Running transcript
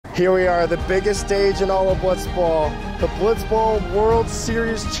Here we are, the biggest stage in all of Blitzball, the Blitzball World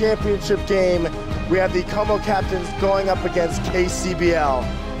Series Championship game. We have the Como Captains going up against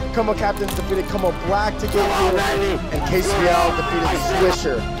KCBL. Como Captains defeated Como Black to get here, and KCBL defeated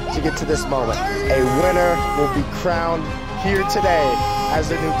Swisher to get to this moment. A winner will be crowned here today as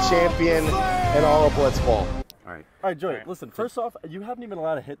the new champion in all of Blitzball. All right, Joey, listen, first off, you haven't even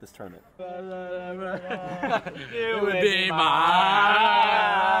allowed to hit this tournament. You would be mine.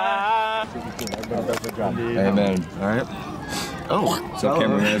 Amen. All right. Oh, so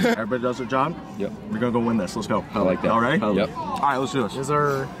cameraman. Everybody does their job? Yep. We're going to go win this. Let's go. I like that. All right? Yep. All right, let's do this. Yes,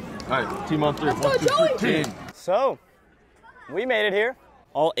 sir. All right, team on three. Let's go, Joey. So, we made it here.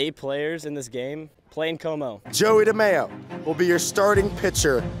 All 8 players in this game playing Como. Joey DiMeo will be your starting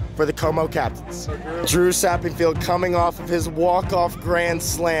pitcher for the Como Captains. Drew Sappingfield coming off of his walk-off grand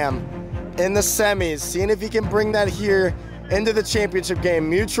slam in the semis, seeing if he can bring that here into the championship game.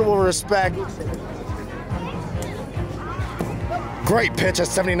 Mutual respect. Great pitch at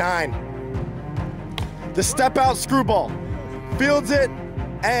 79. The step out screwball. Fields it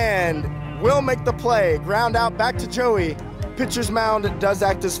and will make the play. Ground out back to Joey. Pitcher's mound does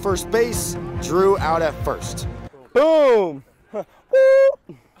act as first base. Drew out at first. Boom!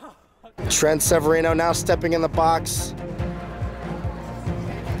 Trent Severino now stepping in the box.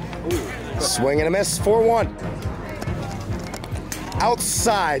 Swing and a miss, 4-1.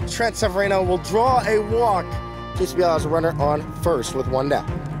 Outside, Trent Severino will draw a walk. KCBL has a runner on first with 1 down.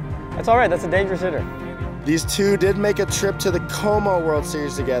 That's all right, that's a dangerous hitter. These two did make a trip to the Como World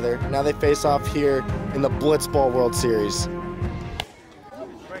Series together. Now they face off here in the Blitzball World Series.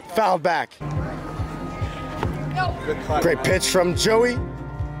 Fouled back. Great pitch from Joey.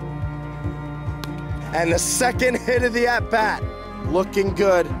 And the second hit of the at-bat. Looking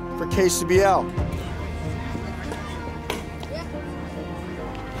good for KCBL.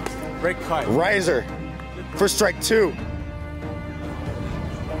 Great cut. Reazer for strike 2.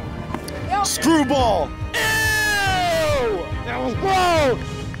 Screwball. Ew! That was gross.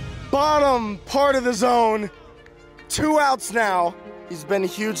 Bottom part of the zone. 2 outs now. He's been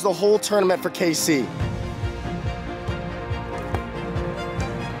huge the whole tournament for KC.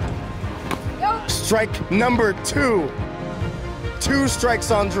 Strike number 2. 2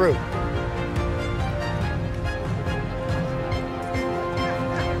 strikes on Drew.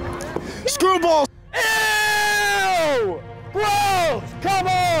 Screwball. Ew! Gross! Come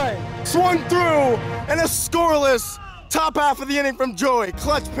on! Swung through and a scoreless top half of the inning from Joey.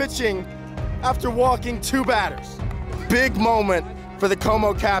 Clutch pitching after walking 2 batters. Big moment for the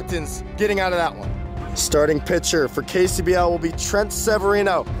Como Captains getting out of that one. Starting pitcher for KCBL will be Trent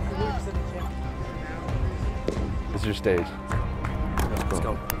Severino. This is your stage. Let's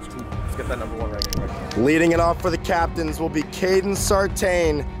go. Let's get that number 1 right here. Leading it off for the Captains will be Caden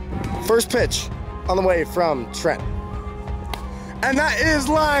Sartain. First pitch on the way from Trent. And that is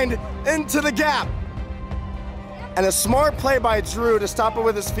lined into the gap. And a smart play by Drew to stop it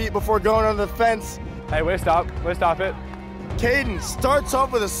with his feet before going under the fence. Hey, way to stop it. Caden starts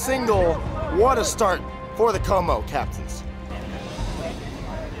off with a single. What a start for the Como Captains.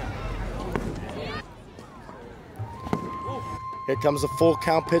 Here comes a full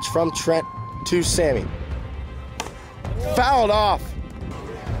count pitch from Trent to Sammy. Fouled off.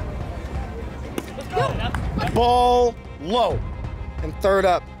 Ball low. And third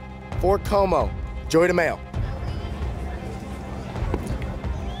up for Como, Joey DiMeo.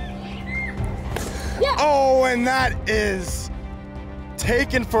 Oh, and that is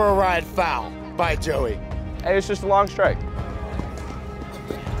taken for a ride foul by Joey. Hey, it's just a long strike.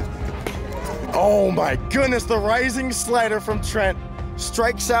 Oh my goodness, the rising slider from Trent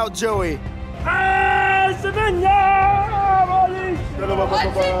strikes out Joey.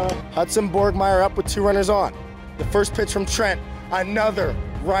 Hudson Borgmeyer up with 2 runners on. The first pitch from Trent, another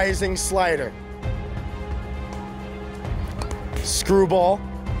rising slider. Screwball.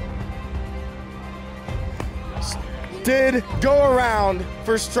 Did go around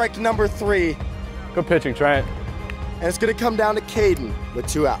for strike number 3. Good pitching, Trent. And it's gonna come down to Caden with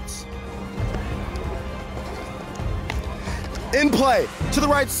 2 outs. In play, to the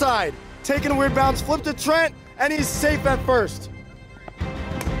right side. Taking a weird bounce, flip to Trent, and he's safe at first.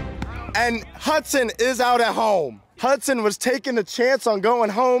 And Hudson is out at home. Hudson was taking the chance on going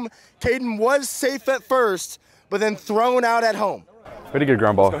home. Caden was safe at first, but then thrown out at home. Pretty good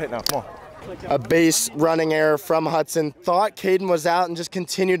ground ball. Let's go hit now, come on. A base running error from Hudson. Thought Caden was out and just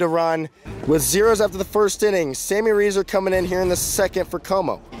continued to run. With 0s after the first inning, Sammy Reazer coming in here in the second for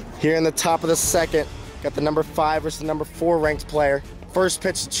Como. Here in the top of the second, got the number 5 versus the number 4 ranked player. First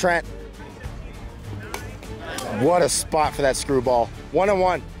pitch to Trent. What a spot for that screwball.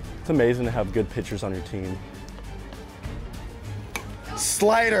 1-1. amazing to have good pitchers on your team.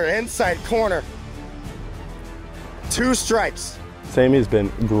 Slider, inside corner. 2 strikes. Sammy's been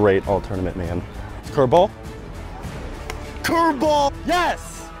great all tournament, man. Curveball? Curveball!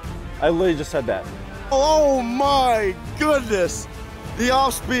 Yes! I literally just said that. Oh my goodness! The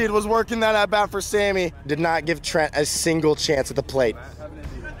off speed was working that at bat for Sammy. Did not give Trent a single chance at the plate.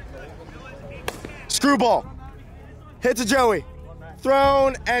 Screwball. Hit to Joey.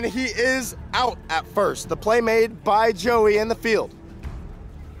 Thrown, and he is out at first. The play made by Joey in the field.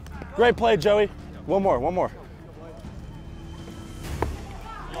 Great play, Joey. One more.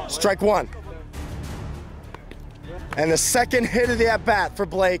 Strike 1. And the second hit of the at-bat for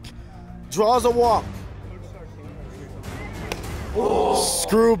Blake. Draws a walk.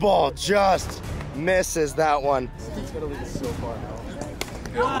 Screwball just misses that one.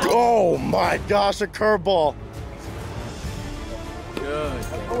 Oh my gosh, a curveball.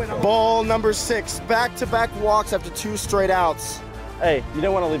 Ball number 6, back-to-back walks after 2 straight outs. Hey, you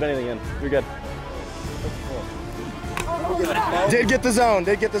don't want to leave anything in. You're good. Did get the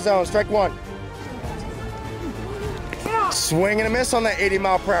zone, strike 1. Swing and a miss on that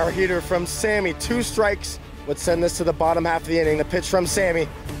 80-mile-per-hour heater from Sammy. 2 strikes would send this to the bottom half of the inning. The pitch from Sammy.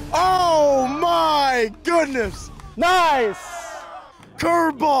 Oh my goodness! Nice!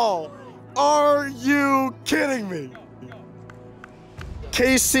 Curveball! Are you kidding me?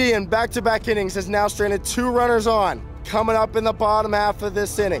 KC in back-to-back innings has now stranded 2 runners on. Coming up in the bottom half of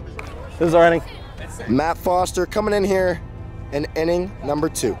this inning. This is our inning. Matt Foster coming in here in inning number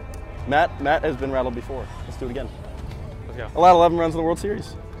 2. Matt has been rattled before. Let's do it again. Let's go. Allowed 11 runs in the World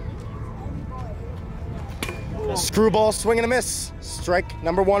Series. Screwball, swing and a miss. Strike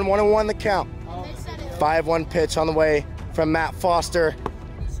number 1, 1-1 the count. 5-1 pitch on the way from Matt Foster.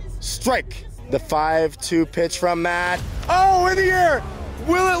 Strike. The 5-2 pitch from Matt. Oh, in the air.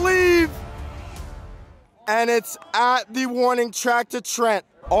 Will it leave? And it's at the warning track to Trent.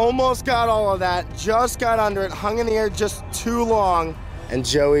 Almost got all of that. Just got under it. Hung in the air just too long. And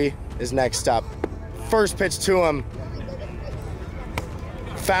Joey is next up. First pitch to him.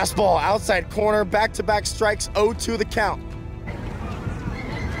 Fastball, outside corner, back-to-back strikes, 0-2 the count.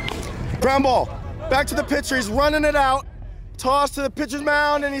 Ground ball, back to the pitcher, he's running it out. Toss to the pitcher's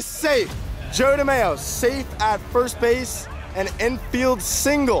mound, and he's safe. Joe DiMeo, safe at first base, an infield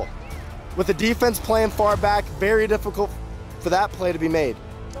single. With the defense playing far back, very difficult for that play to be made.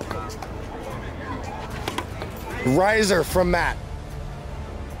 Reazer from Matt.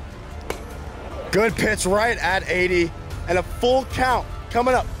 Good pitch right at 80, and a full count.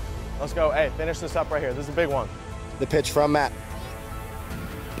 Coming up. Let's go. Hey, finish this up right here. This is a big one. The pitch from Matt.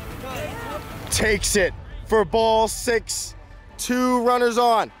 Takes it for ball 6. 2 runners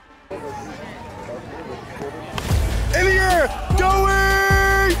on. In the air.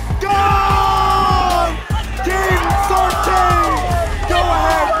 Going. Gone! Caden Sartain. Go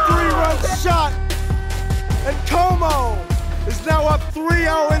ahead. 3-run shot. And Como is now up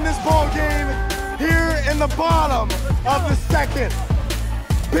 3-0 in this ball game here in the bottom of the second.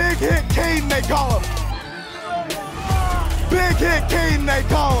 Big hit Caden, they call him. Big hit Caden, they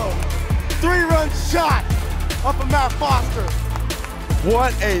call him. 3-run shot up of Matt Foster.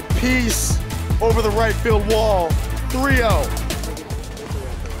 What a piece over the right field wall. 3-0.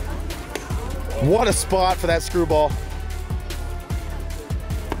 What a spot for that screwball.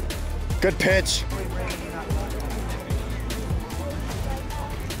 Good pitch.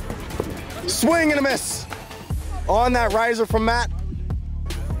 Swing and a miss on that riser from Matt.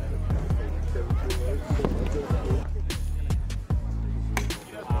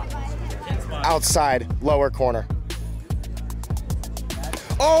 Outside, lower corner.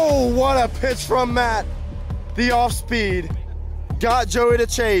 Oh, what a pitch from Matt. The off speed got Joey to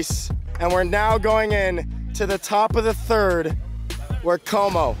chase, and we're now going in to the top of the 3rd where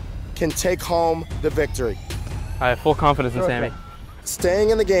Como can take home the victory. I have full confidence in Sammy.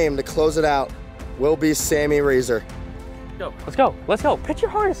 Staying in the game to close it out will be Sammy Reazer. Let's go. Pitch your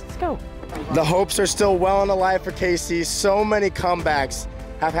hardest. Let's go. The hopes are still well and alive for KC. So many comebacks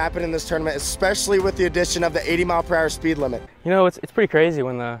have happened in this tournament, especially with the addition of the 80-mile-per-hour speed limit. You know, it's pretty crazy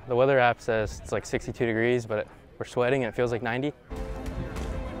when the weather app says it's like 62 degrees, but we're sweating and it feels like 90.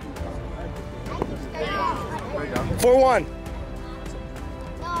 4-1.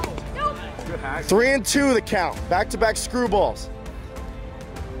 3-2 the count. Back-to-back screwballs.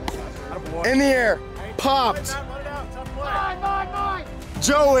 In the air. Popped.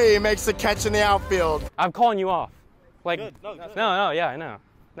 Joey makes the catch in the outfield. I'm calling you off. Like, no, yeah, I know.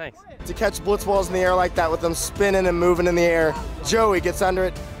 Thanks. To catch blitzballs in the air like that with them spinning and moving in the air, Joey gets under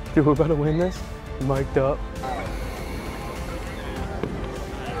it. Dude, we're about to win this. Mic'd up.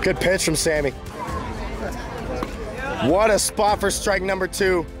 Good pitch from Sammy. What a spot for strike number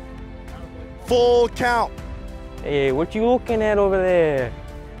 2. Full count. Hey, what you looking at over there?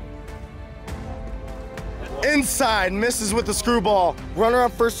 Inside, misses with the screwball. Runner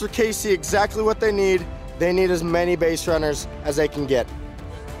on first for KC, exactly what they need. They need as many base runners as they can get.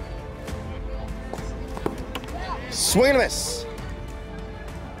 Swing and a miss.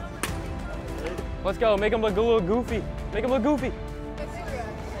 Let's go, make him look a little goofy. Make him look goofy.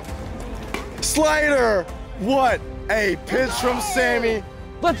 Slider, what a pitch from Sammy.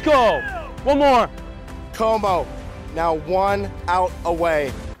 Let's go. One more. Como, now 1 out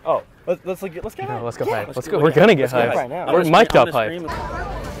away. Oh, let's get high. Let's go high. Let's go. We're gonna get high. Right now. We're mic'd up high.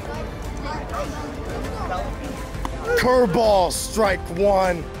 Curveball, strike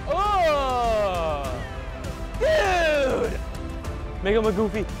 1. Oh, dude! Make him look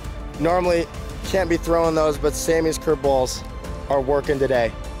goofy. Normally, can't be throwing those, but Sammy's curveballs are working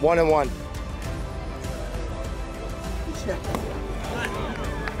today. 1 and 1.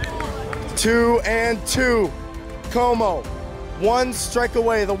 Two and 2. Como, 1 strike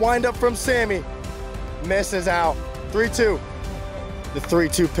away. The windup from Sammy misses out. 3-2. The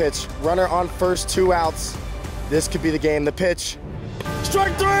 3-2 pitch. Runner on first, 2 outs. This could be the game. The pitch.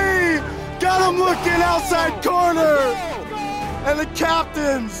 Strike 3! Got him looking outside corner! And the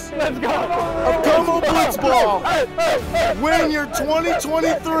captains of Como Blitzball win your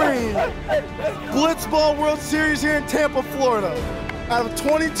 2023 Blitzball World Series here in Tampa, Florida. Out of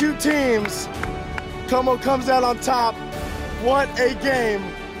 22 teams, Como comes out on top. What a game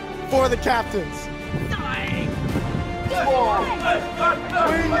for the captains. Win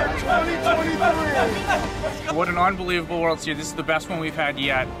your 2023. What an unbelievable World Series. This is the best one we've had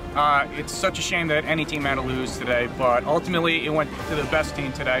yet. It's such a shame that any team had to lose today, but ultimately it went to the best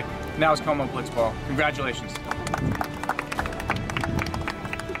team today. Now it's Como Blitzball. Congratulations.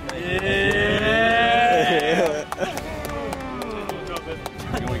 Yeah!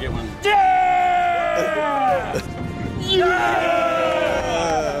 You want to get one? Yeah!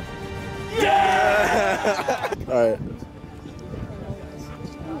 Yeah! Yeah! All right.